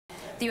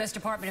The U.S.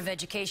 Department of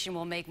Education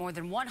will make more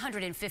than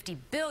 $150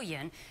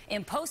 billion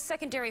in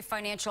post-secondary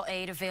financial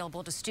aid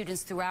available to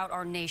students throughout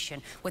our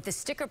nation, with the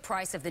sticker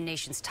price of the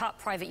nation's top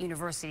private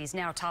universities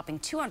now topping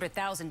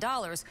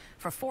 $200,000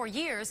 for 4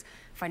 years.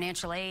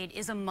 Financial aid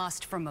is a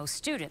must for most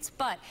students.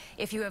 But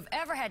if you have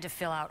ever had to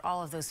fill out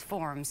all of those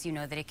forms, you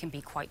know that it can be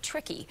quite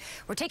tricky.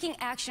 We're taking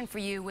action for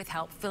you with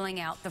help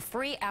filling out the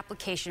free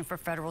application for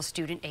federal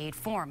student aid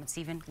form. It's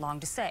even long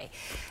to say.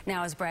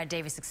 Now, as Brad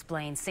Davis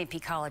explains, St.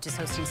 Pete College is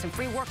hosting some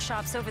free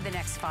workshops over the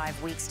next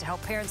 5 weeks to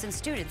help parents and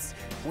students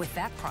with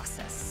that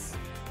process.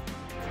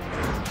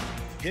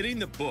 Hitting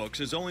the books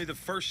is only the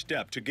first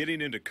step to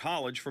getting into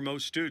college for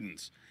most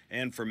students.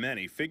 And for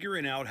many,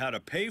 figuring out how to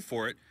pay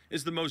for it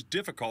is the most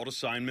difficult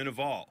assignment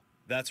of all.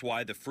 That's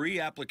why the free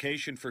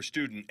application for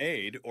student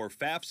aid, or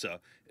FAFSA,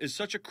 is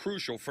such a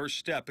crucial first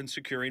step in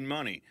securing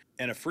money.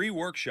 And a free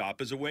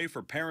workshop is a way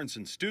for parents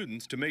and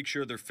students to make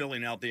sure they're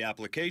filling out the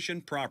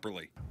application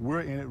properly.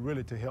 We're in it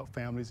really to help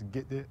families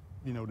get the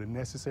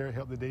necessary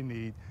help that they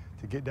need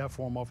to get that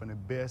form off in the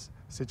best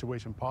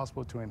situation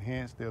possible to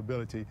enhance their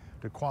ability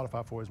to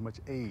qualify for as much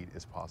aid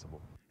as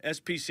possible.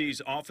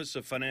 SPC's Office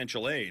of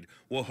Financial Aid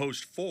will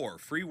host 4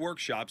 free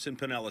workshops in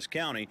Pinellas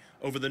County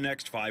over the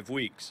next 5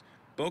 weeks.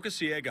 Boca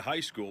Ciega High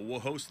School will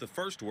host the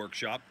first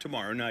workshop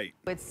tomorrow night.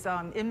 It's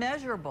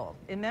immeasurable.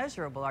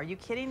 Are you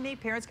kidding me?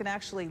 Parents can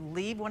actually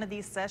leave one of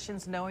these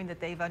sessions knowing that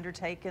they've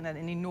undertaken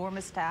an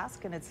enormous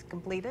task and it's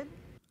completed?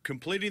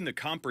 Completing the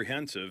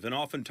comprehensive and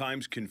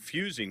oftentimes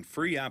confusing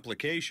free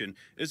application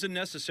is a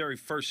necessary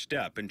first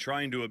step in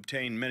trying to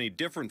obtain many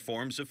different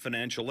forms of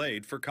financial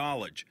aid for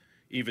college.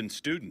 Even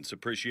students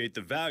appreciate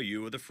the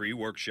value of the free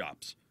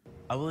workshops.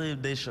 I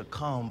believe they should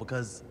come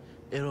because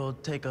it'll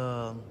take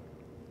a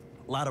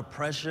lot of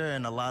pressure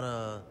and a lot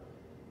of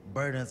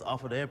burdens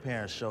off of their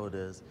parents'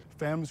 shoulders.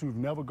 Families who've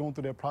never gone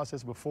through that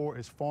process before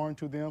is foreign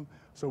to them,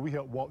 so we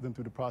help walk them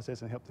through the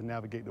process and help to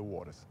navigate the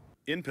waters.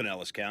 In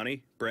Pinellas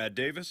County, Brad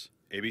Davis,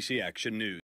 ABC Action News.